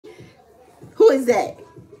is that?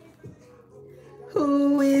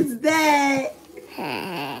 Who is that?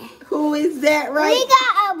 Who is that right? We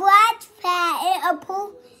got a splash pad and a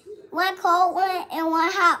pool. One cold one and one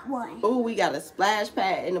hot one. Oh, we got a splash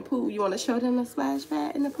pad in the pool. You want to show them the splash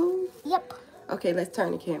pad in the pool? Yep. Okay, let's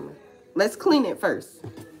turn the camera. Let's clean it first.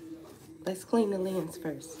 Let's clean the lens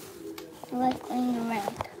first. Let's clean the lens.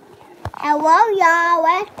 Hello, y'all.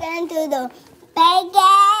 Welcome to the bang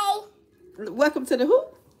game. Welcome to the who?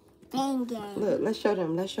 Bang game. Look, let's show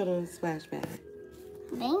them. Let's show them the splash pad.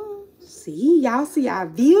 Bang. See, y'all see our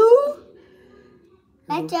view?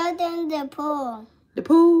 Let's show them the pool. The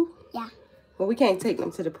pool? Yeah. Well, we can't take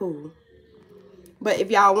them to the pool. But if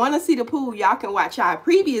y'all want to see the pool, y'all can watch our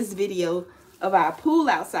previous video of our pool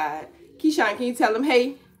outside. Keyshawn, can you tell them,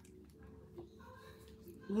 hey?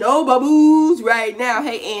 No bubbles right now.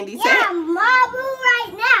 Hey, Andy. Yeah, bubbles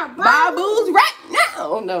right now. Bubbles right now.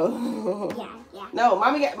 Oh, no. Yeah. No,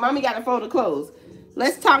 mommy got to fold the clothes.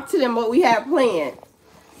 Let's talk to them what we have planned.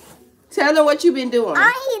 Tell them what you've been doing.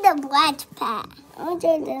 I need a splash pad. I'm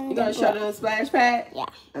show them. You gonna show them the splash pad? Yeah.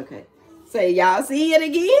 Okay. Say, y'all see it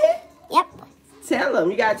again? Yep. Tell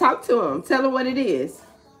them. You gotta talk to them. Tell them what it is.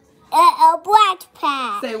 A splash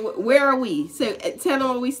pad. Say, where are we? Say, tell them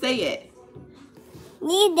where we stay at.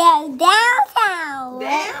 Need the downtown.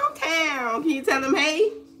 Downtown. Can you tell them,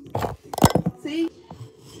 hey? See?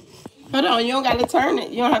 Hold on. You don't gotta turn it.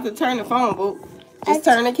 You don't have to turn the phone, boo. Just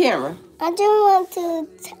turn the camera. I just want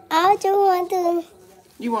to.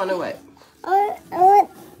 You want to what?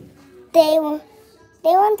 They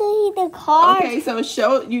want to eat the car. Okay, so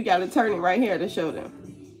show. You gotta turn it right here to show them.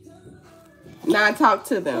 Now talk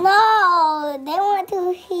to them. No, they want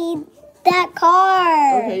to eat that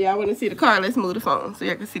car. Okay, y'all want to see the car? Let's move the phone so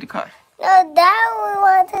y'all can see the car. No, that one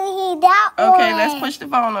want to eat that one. Okay, let's push the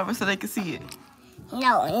phone over so they can see it.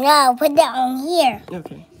 No, put that on here.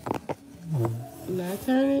 Okay. Now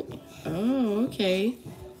turn it. Oh, okay.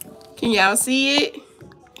 Can y'all see it?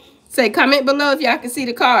 Say comment below if y'all can see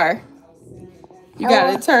the car. You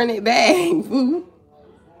gotta turn it back.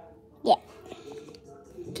 Yeah.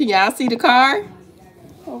 Can y'all see the car? Yeah.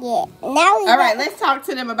 Now All right, let's talk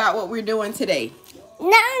to them about what we're doing today.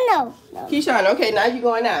 No. Keyshawn, okay, now you're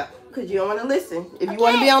going out because you don't want to listen. If you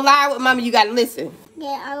want to be on live with Mama, you got to listen.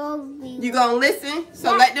 Yeah, I will be. You going to listen?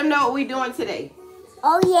 So let them know what we're doing today.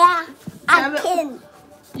 Oh, yeah. I can.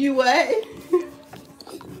 You what?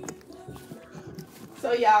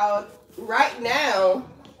 So, y'all, right now,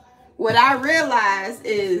 what I realized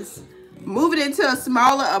is moving into a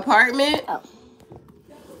smaller apartment. Oh.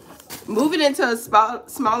 Moving into a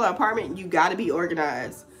smaller apartment, you got to be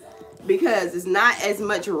organized because it's not as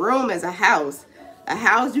much room as a house. A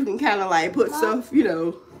house, you can kind of like put stuff, you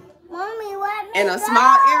know. Mommy, let me In a go.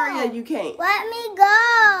 small area, you can't. Let me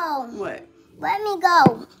go. What? Let me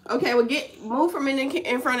go. Okay, well, move from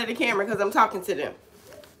in front of the camera because I'm talking to them.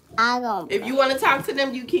 If you want to talk to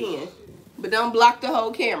them, you can. But don't block the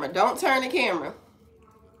whole camera. Don't turn the camera.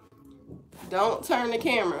 Don't turn the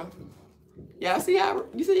camera. Y'all see how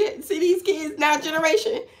you see these kids now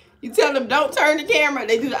generation? You tell them don't turn the camera,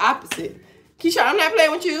 they do the opposite. Keisha, I'm not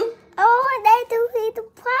playing with you. Oh, they do eat the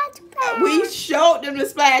splash pad. We showed them the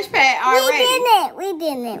splash pad already. We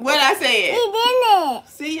didn't. What I said? We didn't.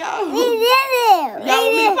 See y'all? We didn't. Y'all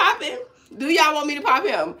want me to pop him? Do y'all want me to pop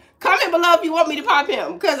him? Comment below if you want me to pop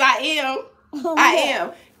him. Because I am. I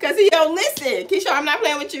am. Because he don't listen. Keisha, I'm not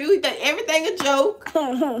playing with you. He think everything a joke.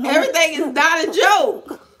 Everything is not a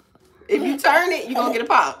joke. If you turn it, you're going to get a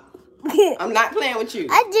pop. I'm not playing with you. We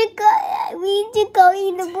just go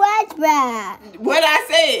eat the splash pad. What I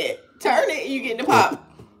said. Turn it, you get the pop.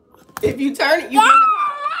 If you turn it, you get the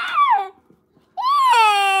pop.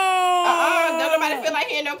 Don't nobody feel like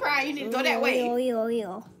hearing no crying. You need to go that way. Hit it,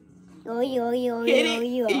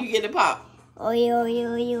 and you get the pop.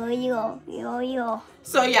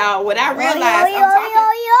 So y'all, what I realized,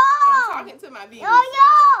 I'm talking to my viewers.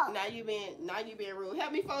 Now you being rude.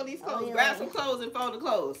 Help me fold these clothes. Grab some clothes and fold the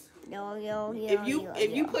clothes.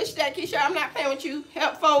 If you push that, Keisha, I'm not playing with you.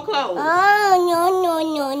 Help fold clothes. So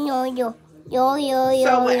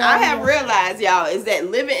what I have realized, y'all, is that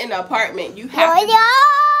living in an apartment, you have to be organized.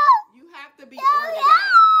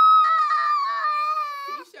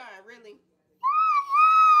 Keisha, really?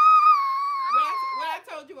 What I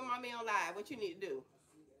told you when Mommy on live, what you need to do?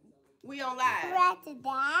 We on live.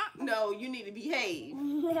 No, you need to behave.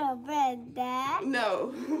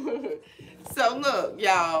 No. So look,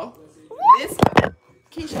 y'all.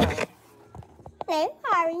 Keisha.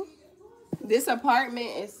 This apartment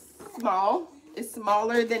is small. It's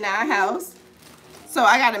smaller than our house. So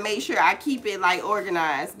I gotta make sure I keep it like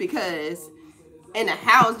organized because in a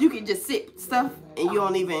house you can just sit stuff and you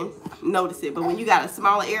don't even notice it. But when you got a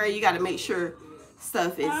smaller area, you got to make sure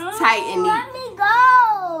stuff is tight and neat. Let me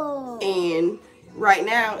go. And right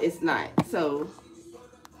now, it's not. So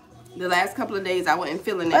the last couple of days, I wasn't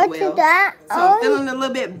feeling that well. So I'm feeling a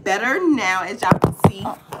little bit better now, as y'all can see.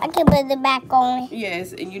 I can put it back on.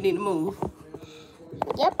 Yes, and you need to move.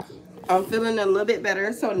 Yep. I'm feeling a little bit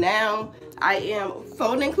better. So now I am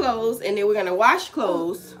folding clothes, and then we're going to wash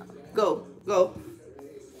clothes. Go, go,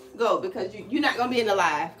 go, because you're not going to be in the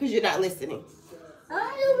live because you're not listening.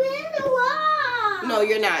 I'll be in the wall. No,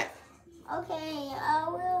 you're not. Okay, I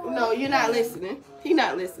will. No, you're not listening. He's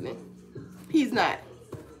not listening. He's not.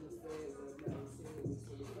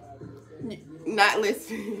 Not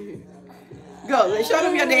listening. Go, let's show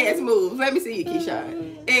them your dance moves. Let me see you,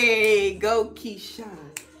 Keyshawn. Hey, go, Keyshawn.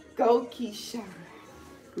 Go, Keyshawn.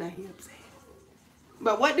 Now he upset.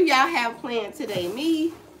 But what do y'all have planned today?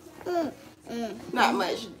 Me? Not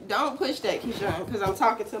much. Don't push that, Keyshawn, because I'm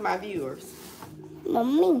talking to my viewers.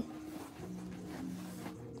 Mommy.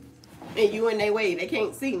 And you in their way. They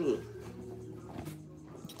can't see me.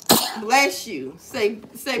 Bless you. Say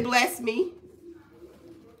bless me.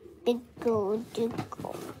 Big go.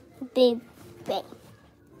 Big.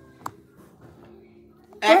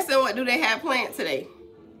 Ask them what do they have planned today.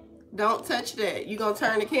 Don't touch that. You gonna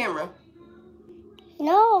turn the camera.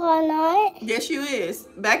 No, I'm not. Yes, you is.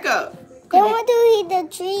 Back up. They want to eat the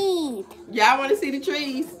trees. Y'all want to see the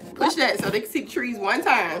trees? Push that so they can see the trees one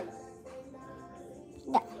time.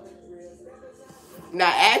 Yeah.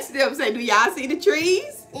 Now ask them, say, do y'all see the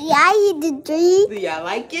trees? Yeah, I eat the trees. Do y'all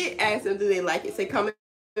like it? Ask them, do they like it? Say comment.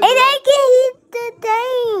 And they can eat the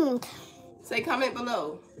thing. Say comment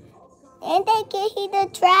below. And they can eat the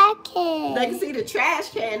trash can. They can see the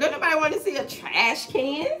trash can. Don't nobody want to see a trash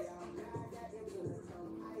can?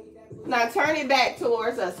 Now turn it back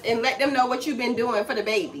towards us and let them know what you've been doing for the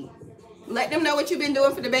baby. Let them know what you've been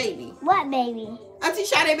doing for the baby. What baby? Auntie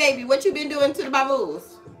Sade baby, what you been doing to the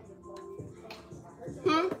baboos?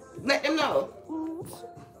 Let them know.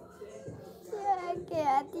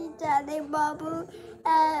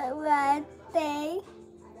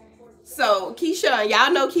 So Keyshawn,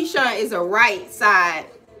 y'all know Keyshawn is a right side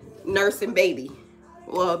nursing baby.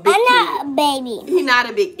 Well, a big I'm kid. not a baby. He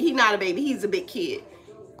not a baby. He's a big kid.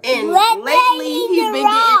 And Let lately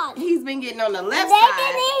he's been getting on the left They side.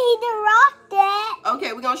 can eat the rock, Dad.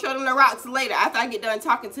 Okay, we're gonna show them the rocks later after I get done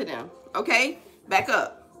talking to them. Okay? Back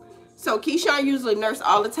up. So Keyshawn usually nurse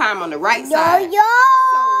all the time on the right side. Yo.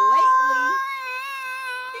 So lately,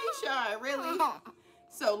 Keyshawn, really?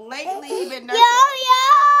 So lately he been nursing.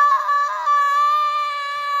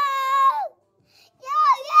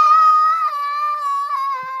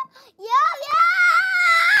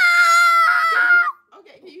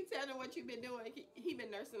 Okay, can you tell them what you've been doing? He been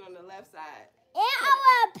nursing on the left side. And I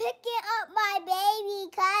was picking up my baby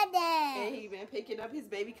cousin. And he been picking up his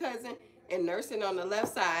baby cousin and nursing on the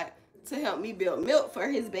left side to help me build milk for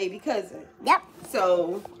his baby cousin. Yep.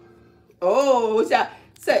 So,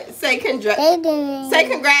 say congrats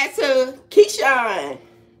to Keyshawn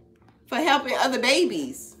for helping other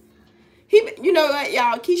babies. You know what,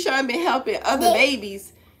 y'all? Keyshawn been helping other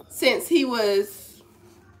babies since he was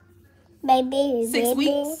 8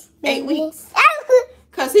 weeks.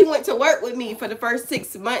 Because he went to work with me for the first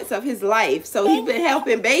 6 months of his life. So he's been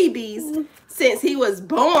helping babies since he was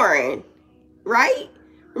born. Right?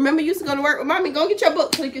 Remember you used to go to work with mommy? Go get your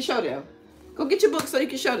book so you can show them. Go get your book so you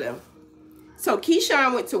can show them. So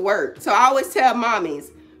Keyshawn went to work. So I always tell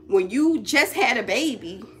mommies, when you just had a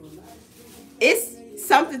baby, it's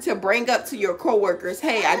something to bring up to your coworkers.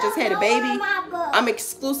 Hey, I just had a baby. I'm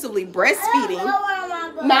exclusively breastfeeding.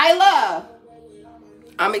 Nyla,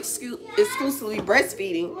 I'm exclusively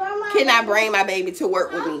breastfeeding. Can I bring my baby to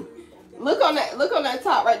work with me? Look on that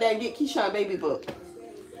top right there and get Keyshawn baby book.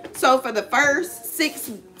 So for the first six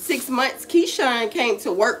months, Keyshawn came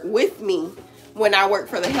to work with me when I worked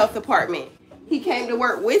for the health department. He came to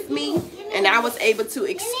work with me, and I was able to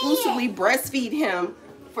exclusively breastfeed him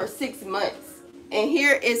for 6 months. And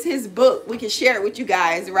here is his book. We can share it with you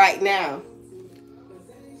guys right now.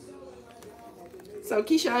 So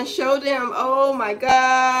Keyshawn, show them. Oh my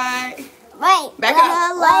God. Wait. Back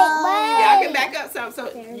up. Wait. Yeah, I can back up some. So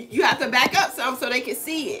you have to back up some so they can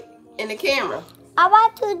see it in the camera. I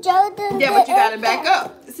want to show them. Yeah, but you gotta back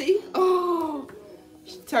up. See? Oh.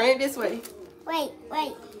 Turn it this way. Wait.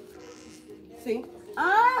 See?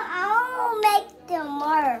 I'll make them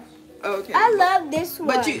more. Okay. I love this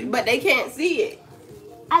one. But they can't see it.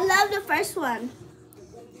 I love the first one.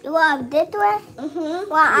 You want this one?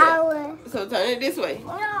 Well, I will. So turn it this way.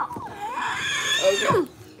 No.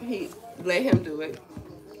 Okay. Let him do it.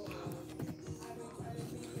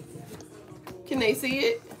 Can they see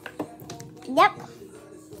it? Yep.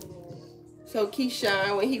 So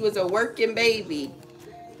Keyshawn, when he was a working baby,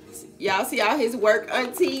 y'all see all his work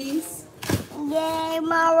aunties? Yay,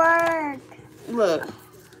 my work. Look.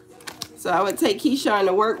 So I would take Keyshawn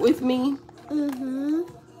to work with me.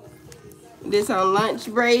 This on lunch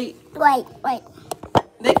break. Wait.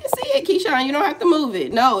 They can see it, Keyshawn. You don't have to move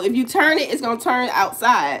it. No, if you turn it, it's going to turn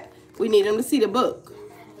outside. We need them to see the book.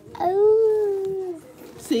 Oh.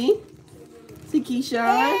 See? See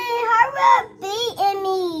Keyshawn? Hey, hurry up, beating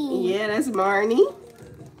me. Yeah, that's Marnie.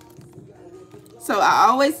 So I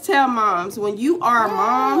always tell moms, when you are a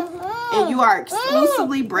mom and you are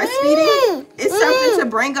exclusively breastfeeding, it's something to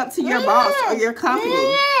bring up to your boss or your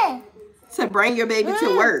company to bring your baby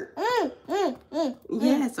to work.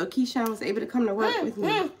 Yeah, so Keyshawn was able to come to work with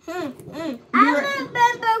me.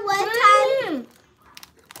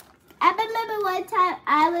 I remember one time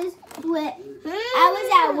I was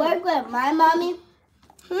at work with my mommy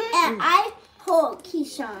and I pulled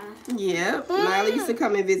Keyshawn. Yeah, Miley used to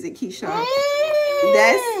come and visit Keyshawn.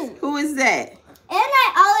 Who is that? And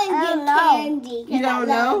I always get candy. You don't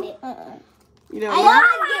know? You don't know?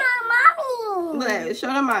 Mommy. Look, show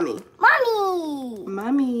them mommy. Mommy.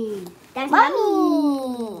 Mommy. That's mommy.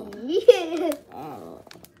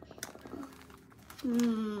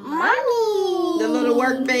 Mommy. The little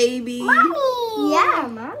work baby. Mommy. Yeah,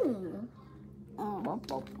 mommy.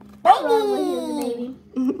 Baby.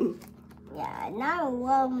 Yeah, not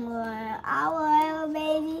one more. Our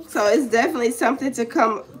baby. So it's definitely something to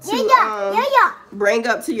come to bring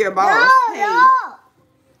up to your boss. No.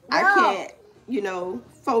 I can't,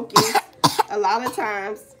 focus. A lot of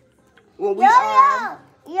times when we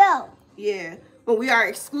when we are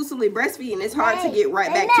exclusively breastfeeding, it's hard to get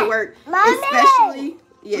right back to work. Especially,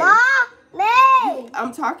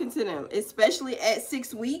 I'm talking to them, especially at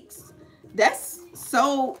 6 weeks. That's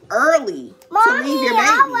so early to leave your baby.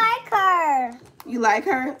 I like her. You like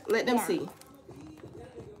her? Let them see.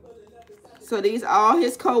 So these all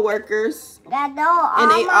his co-workers. And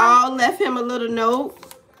they all left him a little note.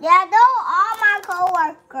 Yeah, those all my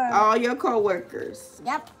co-workers. All your co-workers.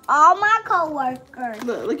 Yep, all my co-workers.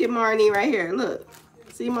 Look at Marnie right here. Look.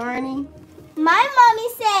 See Marnie? My mommy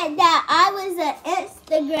said that I was an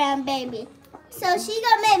Instagram baby. So she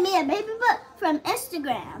gonna make me a baby book from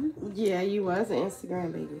Instagram. Yeah, you was an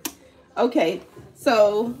Instagram baby. Okay,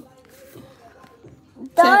 so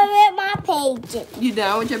done with my pages. You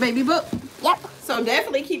done with your baby book? Yep. So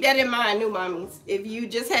definitely keep that in mind, new mommies. If you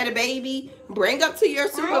just had a baby, bring up to your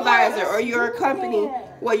supervisor or your company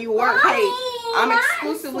where you work. Hey, I'm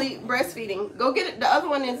exclusively breastfeeding. Go get it. The other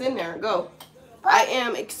one is in there. Go. I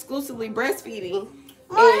am exclusively breastfeeding.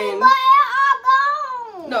 And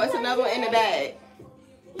no, it's another one in the bag.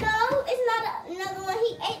 No, it's not another one.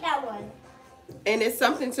 He ate that one. And it's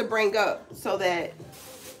something to bring up so that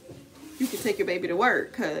you can take your baby to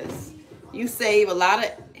work, because you save a lot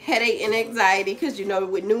of headache and anxiety, because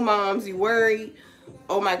with new moms you worry,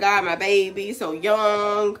 oh my God, my baby so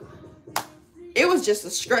young. It was just a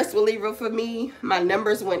stress reliever for me. My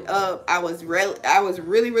numbers went up. I was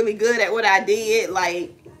really good at what I did.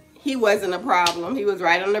 Like, he wasn't a problem. He was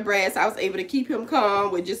right on the breast. I was able to keep him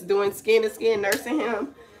calm with just doing skin to skin, nursing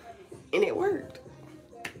him, and it worked.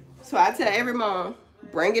 So I tell every mom,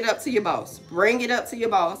 bring it up to your boss. Bring it up to your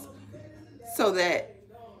boss so that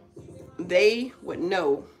they would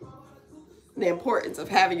know the importance of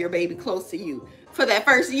having your baby close to you for that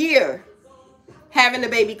first year. Having the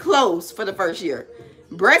baby close for the first year.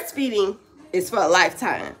 Breastfeeding is for a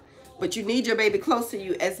lifetime, but you need your baby close to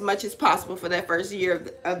you as much as possible for that first year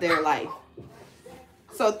of their life.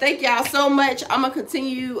 So thank y'all so much. I'm going to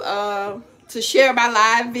continue to share my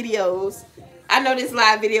live videos. I know this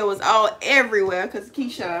live video was all everywhere because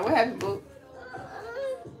Keyshawn, what happened, boo?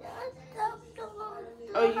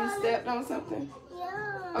 Oh, you stepped on something?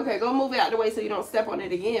 Yeah. Okay, go move it out the way so you don't step on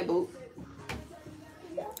it again, boo.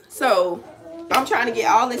 So I'm trying to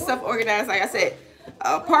get all this stuff organized. Like I said,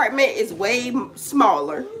 apartment is way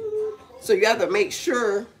smaller, so you have to make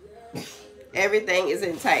sure everything is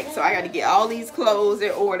intact. So I got to get all these clothes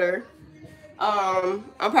in order. I'm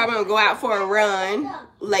probably gonna go out for a run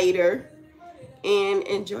later and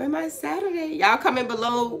enjoy my Saturday. Y'all comment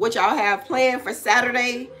below what y'all have planned for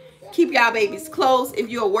Saturday. Keep y'all babies close. If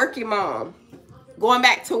you're a working mom going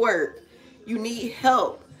back to work, you need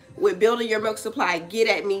help with building your milk supply, get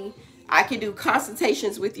at me. I can do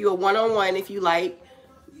consultations with you, a one-on-one if you like.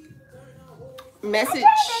 Message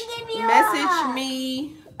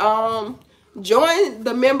me. Join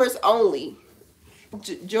the members only.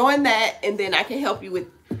 Join that, and then I can help you with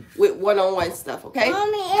one-on-one stuff, okay?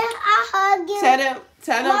 Mommy, if I hug you.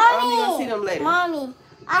 Tell them I'm gonna see them later. Mommy,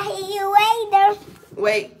 I'll hear you later.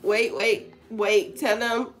 Wait. Tell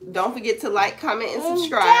them, don't forget to like, comment, and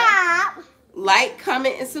subscribe. Like,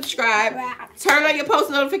 comment, and subscribe. Turn on your post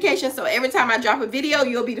notifications so every time I drop a video,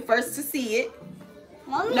 you'll be the first to see it.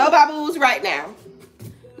 Mommy. No baboos right now.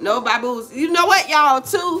 No baboos. You know what, y'all,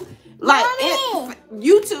 too? Like,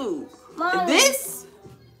 YouTube. Mommy. This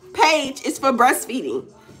page is for breastfeeding.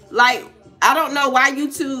 Like, I don't know why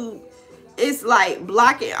YouTube is, like,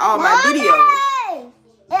 blocking all my videos.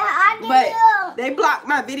 But they block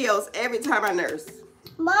my videos every time I nurse.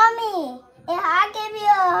 Mommy, if I give you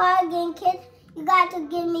a hug and kiss, you got to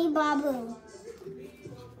give me Babu.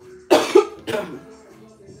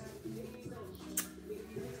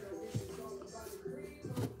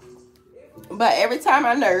 But every time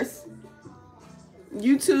I nurse,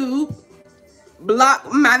 YouTube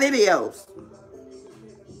block my videos.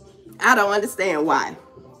 I don't understand why.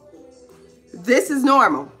 This is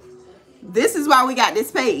normal. This is why we got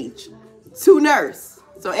this page, to nurse.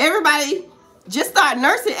 So everybody just start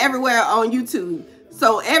nursing everywhere on YouTube.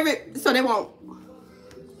 So they won't.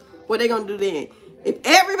 What they gonna do then? If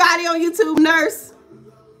everybody on YouTube nurse,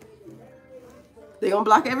 they gonna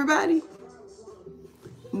block everybody?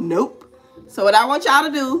 Nope. So what I want y'all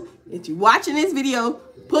to do, if you're watching this video,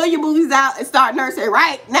 pull your boobies out and start nursing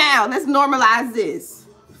right now. Let's normalize this.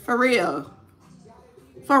 For real.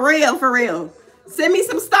 For real, for real. Send me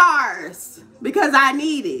some stars because I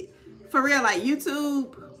need it. For real, like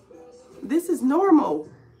YouTube, this is normal.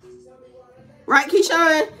 Right,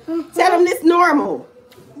 Keyshawn? Tell them this normal.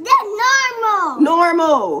 That's normal.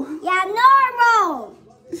 Normal. Yeah, normal.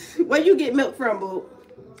 Where you get milk from, boo?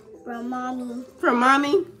 From Mommy. From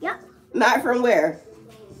Mommy? Yep. Not from where?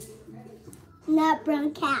 Not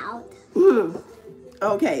from cow.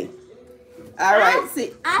 Okay. All right.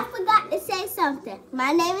 See, I forgot to say something.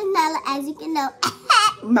 My name is Nella, as you can know.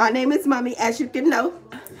 My name is Mommy, as you can know.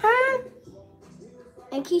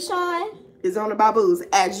 And Keyshawn is on the baboos,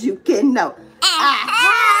 as you can know.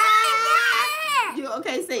 You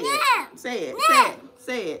okay? Say it. Say it. Say it.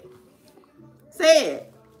 Say it. Say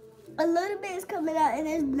it. A little bit is coming out and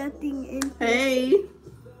there's nothing in. Hey.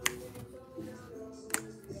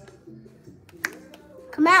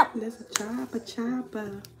 Come out. That's a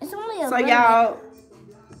chopper. It's only a So y'all,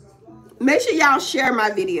 make sure y'all share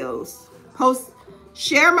my videos.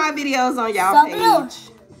 Share my videos on y'all page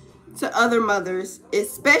to other mothers,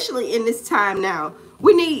 especially in this time now.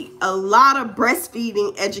 We need a lot of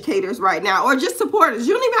breastfeeding educators right now, or just supporters.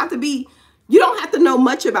 You don't have to know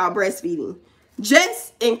much about breastfeeding.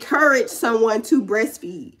 Just encourage someone to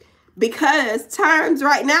breastfeed, because times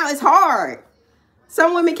right now is hard.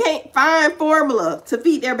 Some women can't find formula to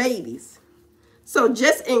feed their babies. So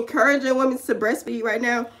just encouraging women to breastfeed right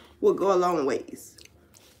now will go a long ways.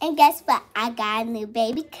 And guess what? I got a new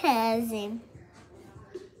baby cousin.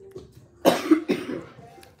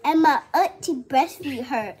 And my auntie breastfeed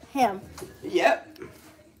him. Yep.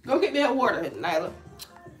 Go get me a water, Nyla.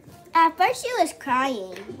 At first she was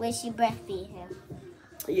crying when she breastfeed him.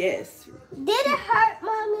 Yes. Did it hurt,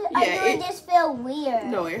 Mommy? Yeah, or did it just feel weird?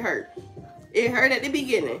 No, it hurt. It hurt at the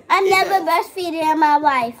beginning. I never breastfeeded in my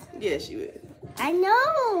life. Yes, you would. I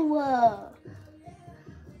know.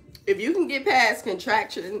 If you can get past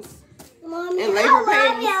contractions Mommy, and labor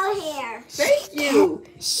pains. your hair. Thank you.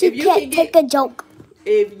 She can't take a joke.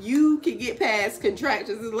 If you can get past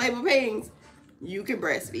contractions and labor pains, you can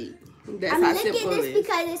breastfeed. That's how simple it is. I'm licking this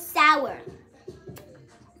because it's sour.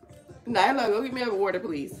 Nyla, go get me a water,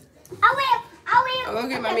 please. I will. Go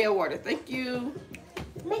get me a water. Thank you.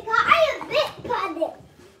 Because I am big cousin.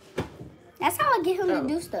 That's how I get him to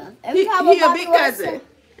do stuff. He a big cousin.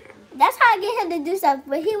 That's how I get him to do stuff.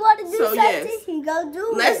 When he want to do something, yes. he go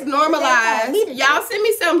do Let's it. normalize. Y'all send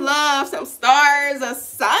me some love, some stars, or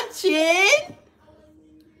something.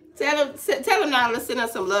 Tell them Nyla, send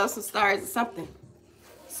us some love, some stars, or something.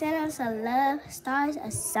 Send us some love, stars,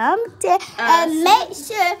 or something. And make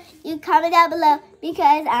sure you comment down below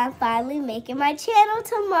because I'm finally making my channel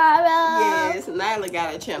tomorrow. Yes, Nyla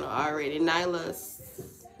got a channel already. Nyla's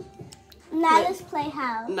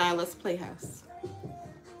Playhouse. Nyla's Playhouse.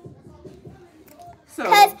 So,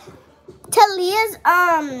 because Talia's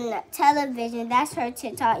television, that's her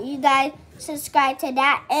TikTok. You guys subscribe to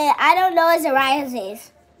that. And I don't know what Zariah's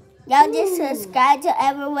is. Y'all just subscribe to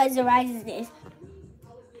everyone Zariah's is.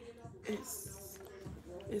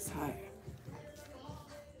 It's high.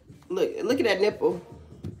 Look at that nipple.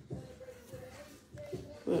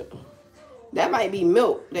 Look. That might be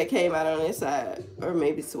milk that came out on this side, or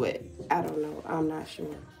maybe sweat. I don't know. I'm not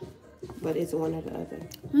sure, but it's one or the other.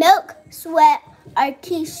 Milk, sweat, or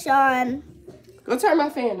Keyshawn. Go turn my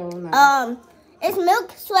fan on now. It's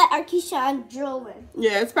milk, sweat, or Keyshawn drooling.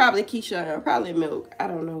 Yeah, it's probably Keyshawn or probably milk. I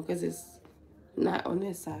don't know because it's not on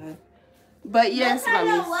this side. But yes,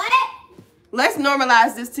 mummies. What? Let's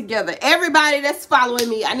normalize this together. Everybody that's following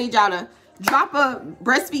me, I need y'all to drop a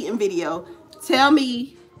breastfeeding video. Tell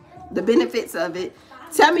me the benefits of it.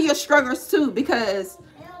 Tell me your struggles too, because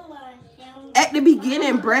at the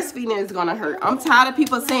beginning, breastfeeding is gonna hurt. I'm tired of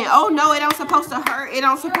people saying, "Oh no, it don't supposed to hurt. It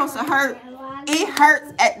don't supposed to hurt." It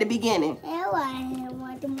hurts at the beginning.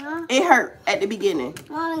 It hurt at the beginning.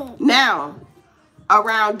 Now,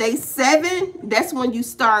 around day 7, that's when you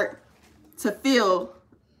start to feel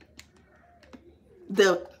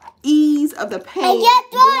the ease of the pain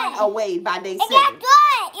going away by day 7. Get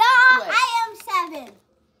good, y'all. What? I am 7.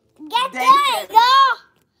 Get good, y'all.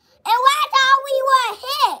 And why don't we want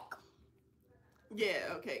Hick?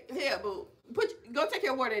 Yeah, okay. Here, boo. Go take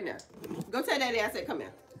your water in there. Go tell Daddy I said come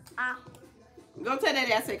here. Go tell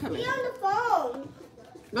Daddy I said come here. He on the phone.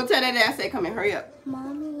 Go tell Daddy I said come here. Hurry up.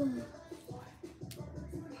 Mommy.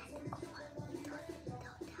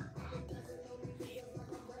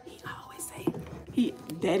 He always say,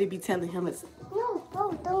 Daddy be telling him it's... No,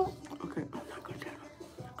 don't. Okay, I'm not going to tell him.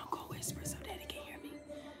 I'm going to whisper so Daddy can hear me.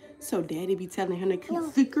 So Daddy be telling him to keep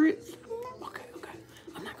secrets? Okay.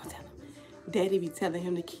 I'm not going to tell him. Daddy be telling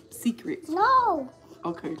him to keep secrets. No.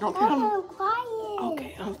 Okay, don't tell him. I'm quiet.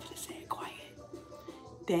 Okay, I'm going to say it quiet.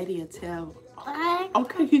 Daddy will tell.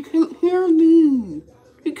 Okay, he can't hear me.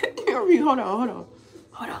 He can't hear me. Hold on.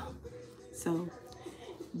 So,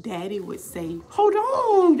 Daddy would say, hold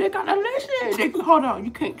on, they gotta listen. Hold on,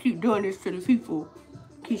 you can't keep doing this to the people.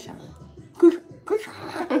 Keyshawn.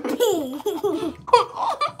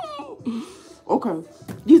 Okay,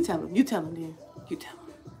 you tell him then. You tell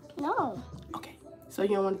him. No. Okay, so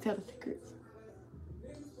you don't want to tell the secrets?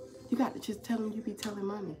 You got to just tell him you be telling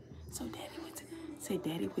Mommy. So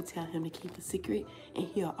Daddy would tell him to keep a secret, and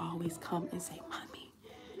he'll always come and say, Mommy,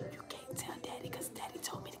 you can't tell Daddy because Daddy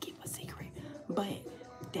told me to keep a secret. But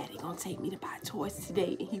Daddy gonna take me to buy toys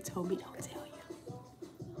today, and he told me don't tell you.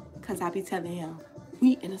 Because I be telling him,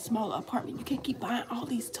 we in a small apartment. You can't keep buying all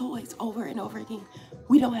these toys over and over again.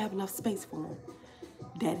 We don't have enough space for them.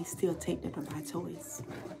 Daddy still take them to buy toys.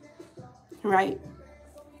 Right?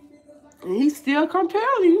 And he still come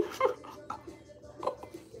tell you.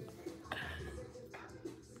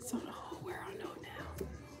 So the whole world know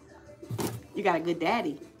now. You got a good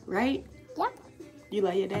daddy, right? Yep. You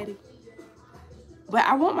love your daddy? But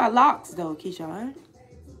I want my locks though, Keyshawn.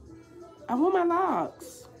 I want my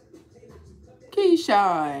locks.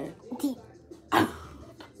 Keyshawn.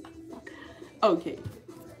 Okay.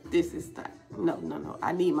 This is time. No.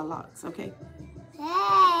 I need my locks, okay? Hey.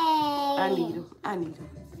 I need them.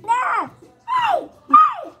 No. Hey.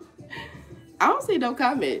 I don't see no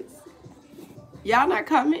comments. Y'all not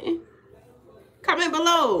commenting? Comment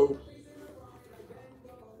below.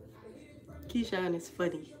 Keyshawn is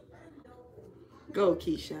funny. Go,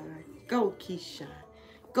 Keyshawn. Go, Keyshawn.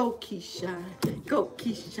 Go, Keyshawn. Go,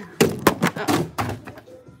 Keyshawn.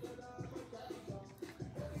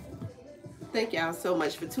 Thank y'all so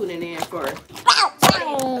much for tuning in for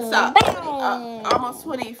almost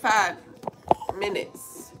 25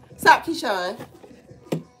 minutes. Stop, Keyshawn.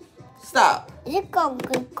 Stop. You go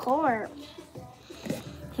good corn.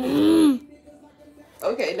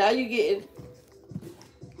 Okay, now you're getting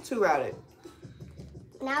too rowdy.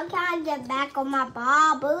 Now can I get back on my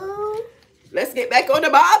babu? Let's get back on the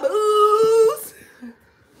babus.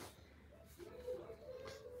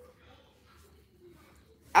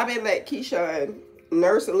 I've been letting Keyshawn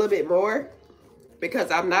nurse a little bit more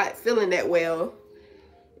because I'm not feeling that well.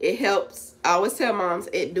 It helps. I always tell moms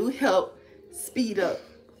it do help speed up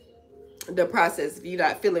the process if you're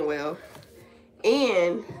not feeling well.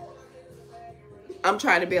 And I'm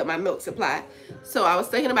trying to build my milk supply. So I was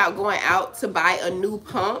thinking about going out to buy a new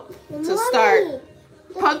pump to start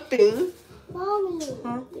pumping. Mommy.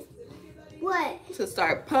 Huh? What? To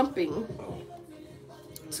start pumping.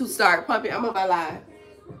 I'm on my live.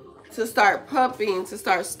 To start pumping, to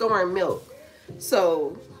start storing milk.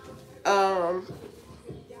 So, I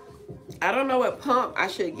don't know what pump I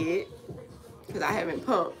should get because I haven't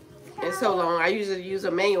pumped in so long. I usually use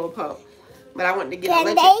a manual pump. But I want to get an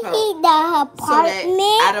electric pump the apartment? so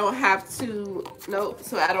that I don't have to,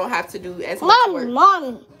 so I don't have to do as much work.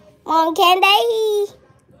 Mom, can they heat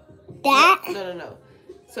that? No.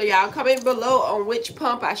 So y'all comment below on which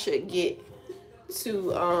pump I should get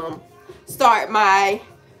to start my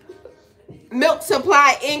milk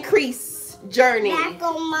supply increase journey. Back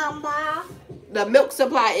on Mama. The milk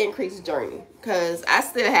supply increase journey. Because I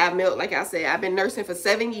still have milk, like I said. I've been nursing for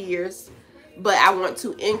 7 years. but I want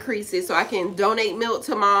to increase it so I can donate milk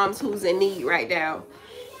to moms who's in need right now,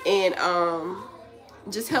 and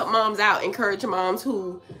just help moms out, encourage moms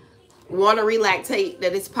who want to relactate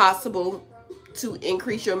that it's possible to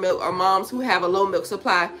increase your milk, or moms who have a low milk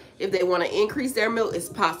supply, if they want to increase their milk, it's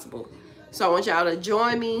possible. So I want y'all to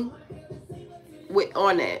join me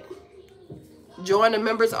on that. Join the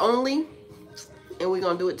members only, and we're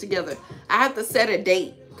gonna do it together. I have to set a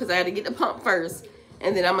date because I had to get the pump first,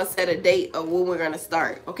 and then I'm gonna set a date of when we're gonna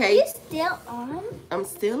start. Okay? You still on? I'm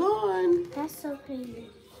still on. That's so crazy.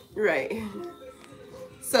 Right.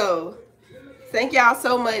 So thank y'all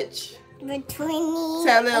so much.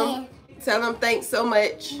 Tell them thanks so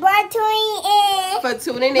much for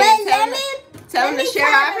tuning in. Tell them to share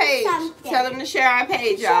our page. Tell them to share our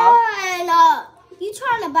page, y'all. You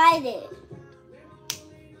trying to bite it?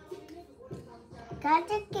 Can I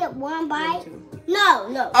just get one bite?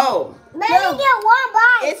 No. Oh. Let me get one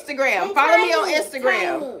bite. Instagram. Follow me on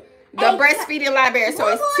Instagram. The Breastfeeding Library. So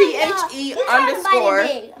it's THE_.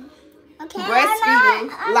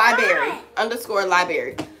 Breastfeeding Library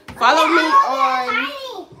 _Library. Follow me on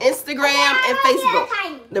Instagram and Facebook.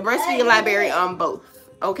 The Breastfeeding Library on both.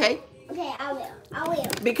 Okay? Okay, I will.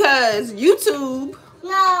 Because YouTube,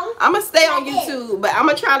 No. I'm going to stay on YouTube, but I'm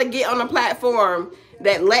going to try to get on a platform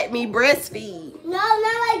that let me breastfeed. No,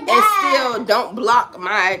 not like And that. still don't block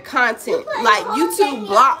my content. Like YouTube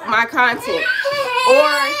block my content. Or,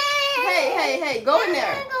 hey, go in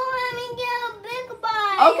there.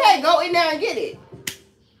 Okay, go in there and get it.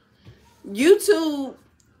 YouTube,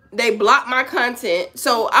 they block my content.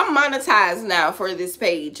 So I'm monetized now for this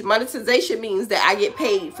page. Monetization means that I get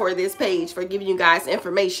paid for this page for giving you guys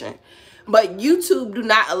information. But YouTube do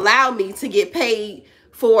not allow me to get paid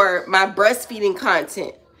for my breastfeeding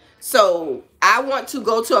content. So I want to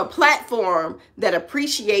go to a platform that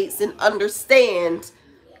appreciates and understands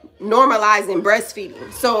normalizing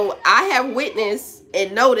breastfeeding. So I have witnessed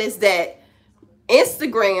and noticed that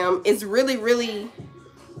Instagram is really, really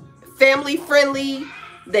family friendly.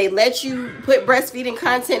 They let you put breastfeeding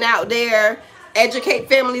content out there, educate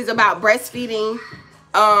families about breastfeeding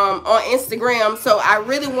on Instagram. So I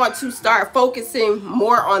really want to start focusing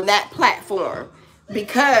more on that platform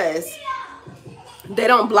because they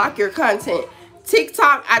don't block your content.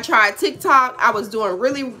 TikTok, I tried TikTok. I was doing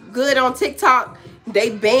really good on TikTok. They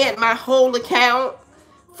banned my whole account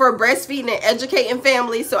for breastfeeding and educating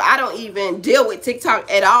families, so I don't even deal with TikTok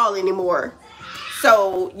at all anymore.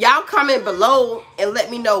 So y'all comment below and let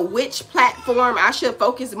me know which platform I should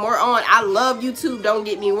focus more on. I love YouTube, don't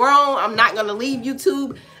get me wrong. I'm not gonna leave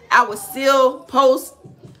YouTube. I will still post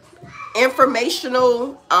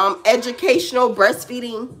informational, educational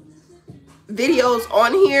breastfeeding videos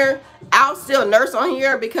on here. I'll still nurse on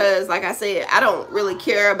here because, like I said, I don't really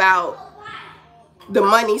care about the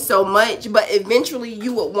money so much, but eventually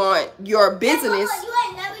you would want your business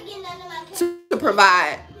to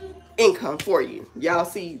provide income for you. Y'all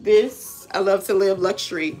see this? I love to live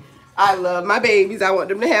luxury. I love my babies. I want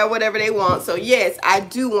them to have whatever they want. So yes, I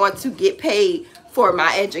do want to get paid for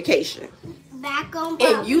my education.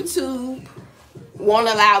 And YouTube won't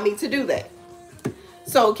allow me to do that.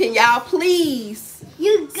 So can y'all please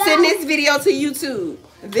send this video to YouTube?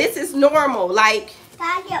 This is normal. Like,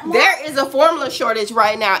 there is a formula shortage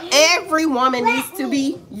right now. Every woman needs to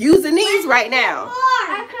be using these right now.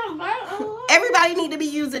 Everybody need to be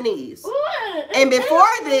using these. And before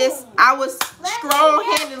this, I was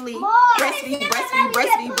strong-handedly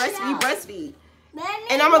breastfeed.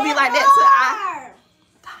 And I'm going to be like that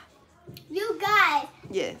till You guys.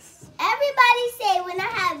 Yes. Everybody say when I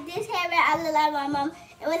have this hair, I look like my mom.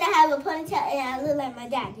 And when I have a ponytail, I look like my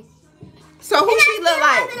daddy. So who she look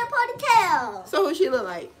like? Ponytail. So who she look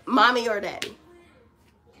like? Mommy or daddy?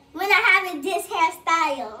 When I have this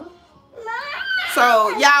hairstyle. So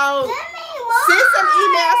y'all send some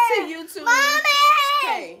emails to YouTube. Mommy!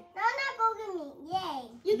 Hey. No, not go get me. Yay.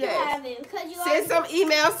 You Yes. can have it. Send some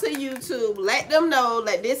emails to YouTube. Let them know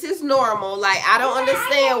that this is normal. Like, I don't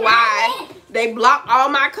understand why they block all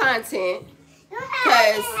my content.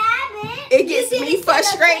 Because it gets me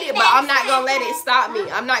frustrated, but I'm not going to let it stop me.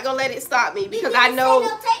 I'm not going to let it stop me because I know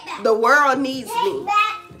the world needs me.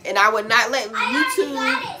 And I would not let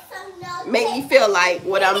YouTube make me feel like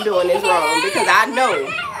what I'm doing is wrong because I know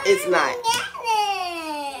it's not.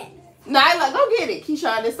 Nyla, go get it,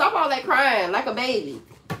 Keyshawn. Stop all that crying like a baby.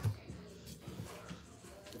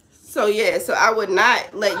 So, yeah, so I would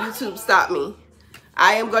not let YouTube stop me.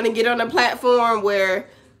 I am going to get on a platform where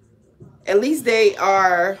at least they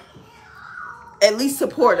are at least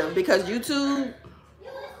supportive because YouTube,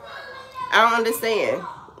 I don't understand.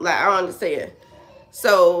 Like, I don't understand.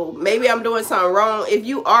 So maybe I'm doing something wrong. If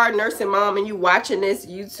you are a nursing mom and you watching this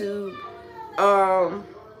YouTube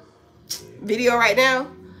video right now,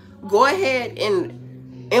 go ahead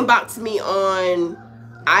and inbox me on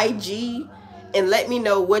IG and let me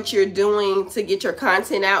know what you're doing to get your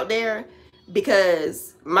content out there,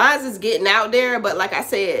 because mine is getting out there. But like I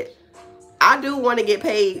said, I do want to get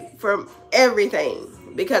paid from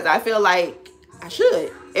everything, because I feel like I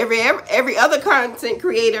should. Every other content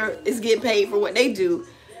creator is getting paid for what they do.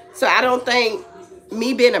 So I don't think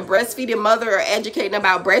me being a breastfeeding mother or educating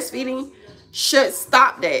about breastfeeding should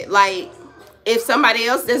stop that. Like, if somebody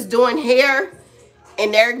else that's doing hair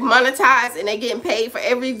and they're monetized and they're getting paid for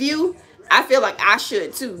every view, I feel like I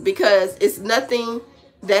should too, because it's nothing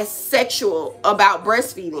that's sexual about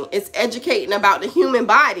breastfeeding. It's educating about the human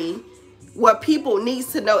body, what people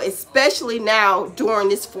needs to know, especially now during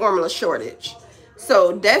this formula shortage.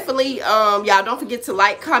 So definitely, y'all don't forget to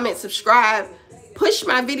like, comment, subscribe, push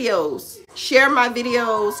my videos, share my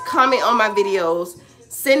videos, comment on my videos,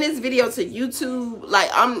 send this video to YouTube.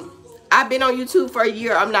 Like, I've been on YouTube for a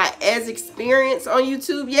year. I'm not as experienced on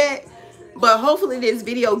YouTube yet, but hopefully this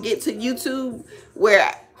video get to YouTube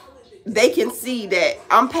where they can see that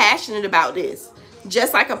I'm passionate about this.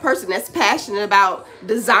 Just like a person that's passionate about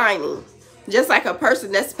designing, just like a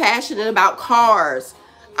person that's passionate about cars,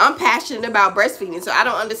 I'm passionate about breastfeeding. So I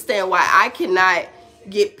don't understand why I cannot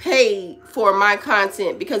get paid for my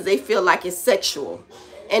content because they feel like it's sexual.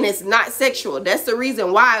 And it's not sexual. That's the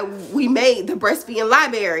reason why we made the Breastfeeding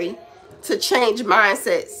Library, to change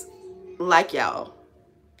mindsets like y'all.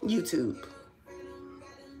 YouTube.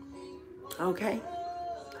 Okay?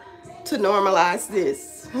 To normalize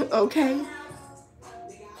this. Okay?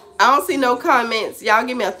 I don't see no comments. Y'all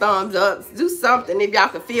give me a thumbs up. Do something if y'all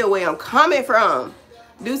can feel where I'm coming from.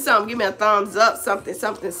 Do something. Give me a thumbs up. Something,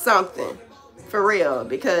 something, something. For real.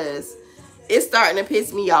 Because it's starting to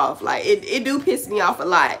piss me off. Like, it do piss me off a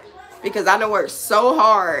lot. Because I done worked so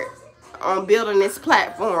hard on building this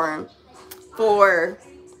platform for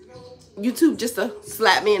YouTube just to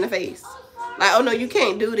slap me in the face. Like, oh no, you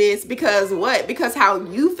can't do this. Because what? Because how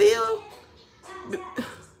you feel?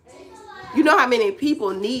 You know how many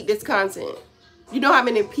people need this content. You know how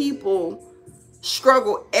many people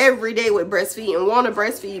struggle every day with breastfeeding, want to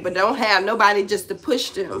breastfeed, but don't have nobody just to push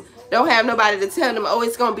them. Don't have nobody to tell them, oh,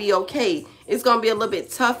 it's going to be okay. It's going to be a little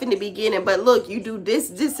bit tough in the beginning, but look, you do this,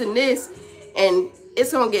 this, and this, and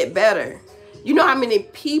it's going to get better. You know how many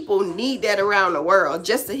people need that around the world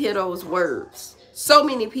just to hear those words? So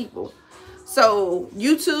many people. So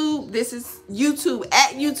YouTube, this is YouTube,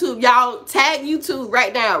 at YouTube. Y'all tag YouTube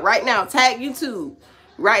right now. Right now, tag YouTube.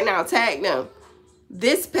 Right now, tag them.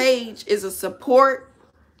 This page is a support,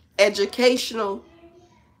 educational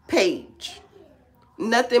page.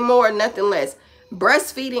 Nothing more, nothing less.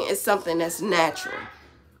 Breastfeeding is something that's natural.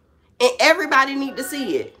 And everybody need to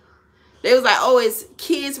see it. They was like, oh, it's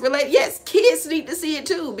kids related. Yes, kids need to see it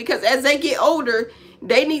too. Because as they get older,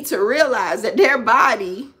 they need to realize that their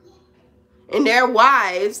body and their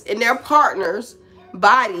wives and their partners'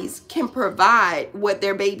 bodies can provide what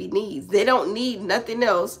their baby needs. They don't need nothing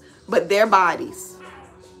else but their bodies.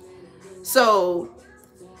 So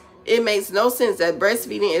it makes no sense that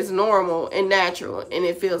breastfeeding is normal and natural and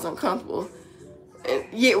it feels uncomfortable. And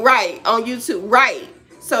yeah, right, on YouTube, right.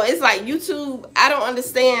 So it's like YouTube, I don't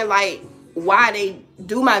understand like why they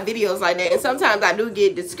do my videos like that. And sometimes I do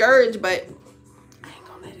get discouraged, but I ain't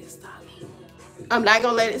gonna let it stop me. I'm not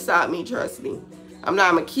gonna let it stop me, trust me. I'm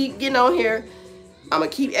gonna keep getting on here. I'm gonna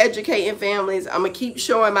keep educating families. I'm gonna keep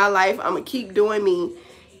showing my life. I'm gonna keep doing me.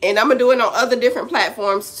 And I'm gonna do it on other different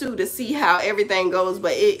platforms too to see how everything goes.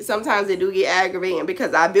 But sometimes it do get aggravating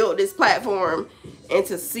because I built this platform and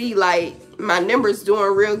to see like my numbers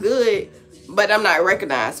doing real good, but I'm not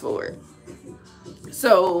recognized for it.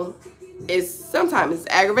 So sometimes it's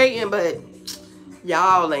aggravating, but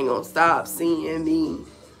y'all ain't gonna stop seeing me.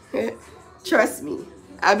 Trust me.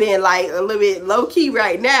 I've been like a little bit low key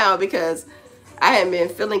right now because I haven't been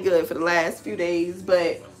feeling good for the last few days,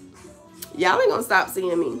 but y'all ain't gonna stop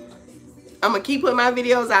seeing me. I'm gonna keep putting my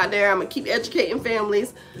videos out there. I'm gonna keep educating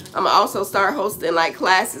families. I'm gonna also start hosting like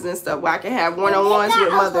classes and stuff where I can have one-on-ones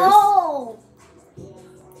with mothers.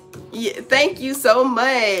 Yeah, thank you so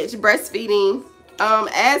much, Breastfeeding.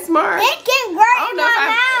 Asmar. It can grow in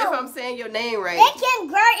my mouth. If I'm saying your name right. It can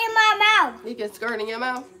grow in my mouth. You can skirt in your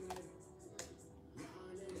mouth.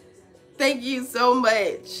 Thank you so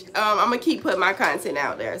much. I'm gonna keep putting my content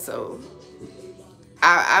out there, so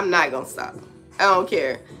I'm not gonna stop. I don't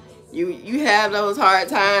care. You have those hard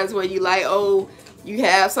times where you like, oh, you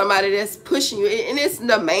have somebody that's pushing you, and it's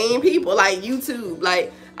the main people like YouTube.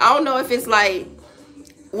 Like, I don't know if it's like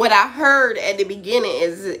what I heard at the beginning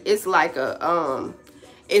is it's like a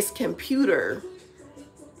it's computer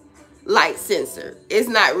light sensor. It's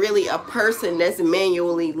not really a person that's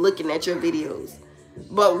manually looking at your videos.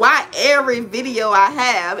 But why every video I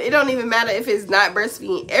have, it don't even matter if it's not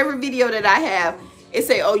breastfeeding, every video that I have, it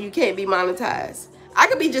say, oh, you can't be monetized. I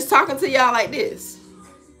could be just talking to y'all like this.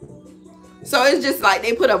 So it's just like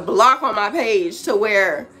they put a block on my page to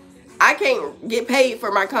where I can't get paid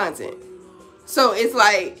for my content. So it's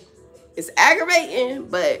like, it's aggravating,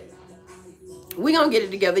 but we gonna get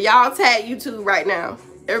it together. Y'all tag YouTube right now.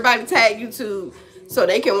 Everybody tag YouTube so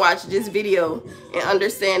they can watch this video and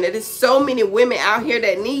understand that there's so many women out here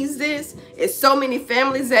that needs this. It's so many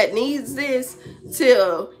families that needs this.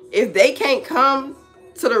 Till if they can't come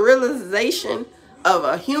to the realization of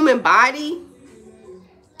a human body,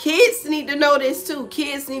 kids need to know this too.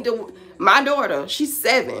 Kids need to, my daughter, she's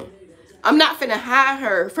 7. I'm not finna hide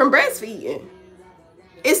her from breastfeeding.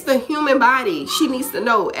 It's the human body. She needs to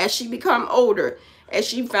know as she become older, as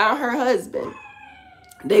she found her husband,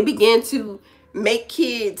 they begin to make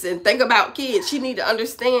kids and think about kids. She need to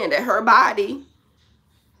understand that her body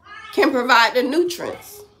can provide the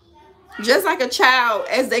nutrients. Just like a child,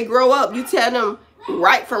 as they grow up, you tell them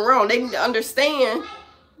right from wrong. They need to understand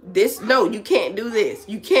this. No, you can't do this.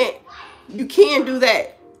 You can do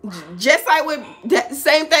that. Just like with that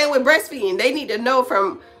same thing with breastfeeding. They need to know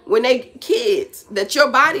from when they kids that your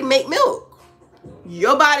body make milk.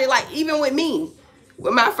 Your body, like even with me,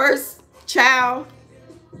 with my first child,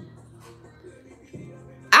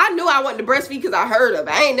 I knew I wanted to breastfeed because I heard of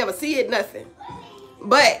it. I ain't never see it, nothing.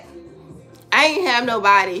 But I ain't have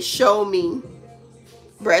nobody show me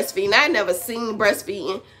breastfeeding. I never seen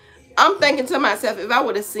breastfeeding. I'm thinking to myself, if I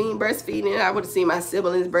would have seen breastfeeding, I would have seen my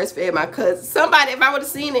siblings breastfeed, my cousins, somebody, if I would have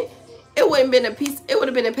seen it, it would have been a piece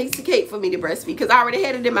of cake for me to breastfeed, because I already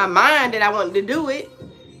had it in my mind that I wanted to do it.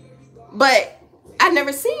 But I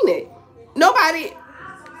never seen it. Nobody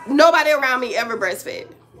around me ever breastfed.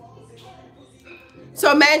 So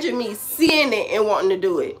imagine me seeing it and wanting to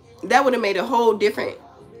do it. That would have made a whole different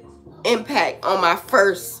impact on my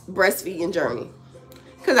first breastfeeding journey.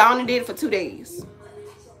 Because I only did it for 2 days.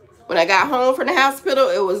 When I got home from the hospital,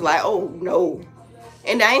 it was like, oh no.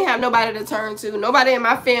 And I ain't have nobody to turn to. Nobody in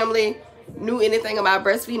my family knew anything about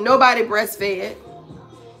breastfeeding. Nobody breastfed.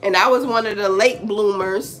 And I was one of the late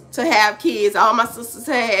bloomers to have kids. All my sisters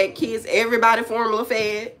had kids. Everybody formula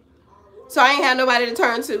fed. So I ain't had nobody to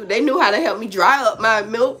turn to. They knew how to help me dry up my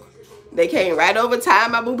milk. They came right over,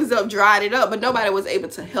 tied my boobies up, dried it up. But nobody was able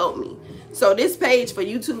to help me. So this page, for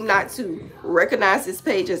YouTube not to recognize this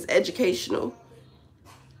page as educational,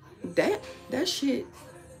 that shit,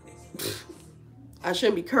 I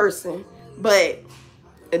shouldn't be cursing, but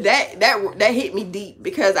that hit me deep,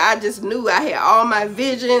 because I just knew I had all my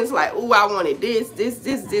visions, like, oh, I wanted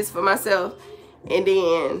this for myself. And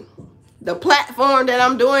then the platform that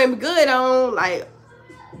I'm doing good on, like,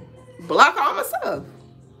 block all my stuff.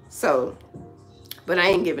 So, but I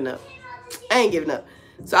ain't giving up. I ain't giving up.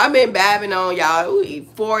 So I've been babbing on y'all.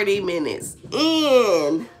 40 minutes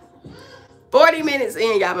in. 40 minutes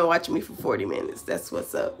in. Y'all been watching me for 40 minutes. That's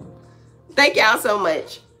what's up. Thank y'all so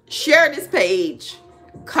much. Share this page.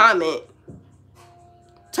 Comment.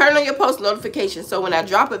 Turn on your post notifications so when I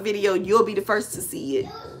drop a video, you'll be the first to see it.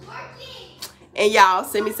 And y'all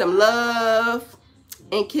send me some love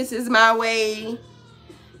and kisses my way.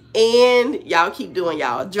 And y'all keep doing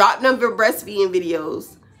y'all. Drop number breastfeeding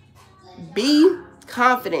videos. Be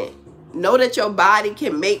confident. Know that your body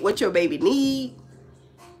can make what your baby need.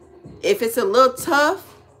 If it's a little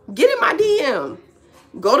tough, get in my DM.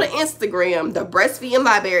 Go to Instagram. The breastfeeding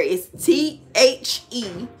library is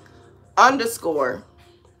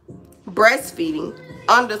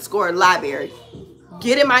THE_breastfeeding_library.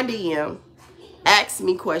 Get in my DM. Ask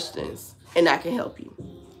me questions and I can help you.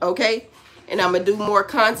 Okay? And I'm going to do more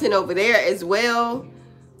content over there as well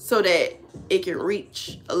so that it can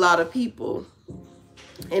reach a lot of people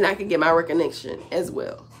and I can get my recognition as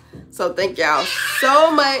well. So thank y'all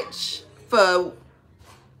so much for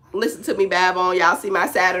listening to me bab on. Y'all see my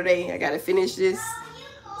Saturday. I got to finish this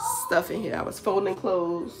stuff in here. I was folding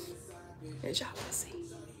clothes. As y'all can see.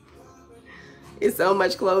 It's so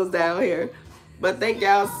much clothes down here. But thank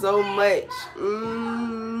y'all so much.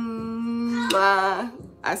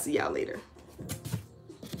 I see y'all later.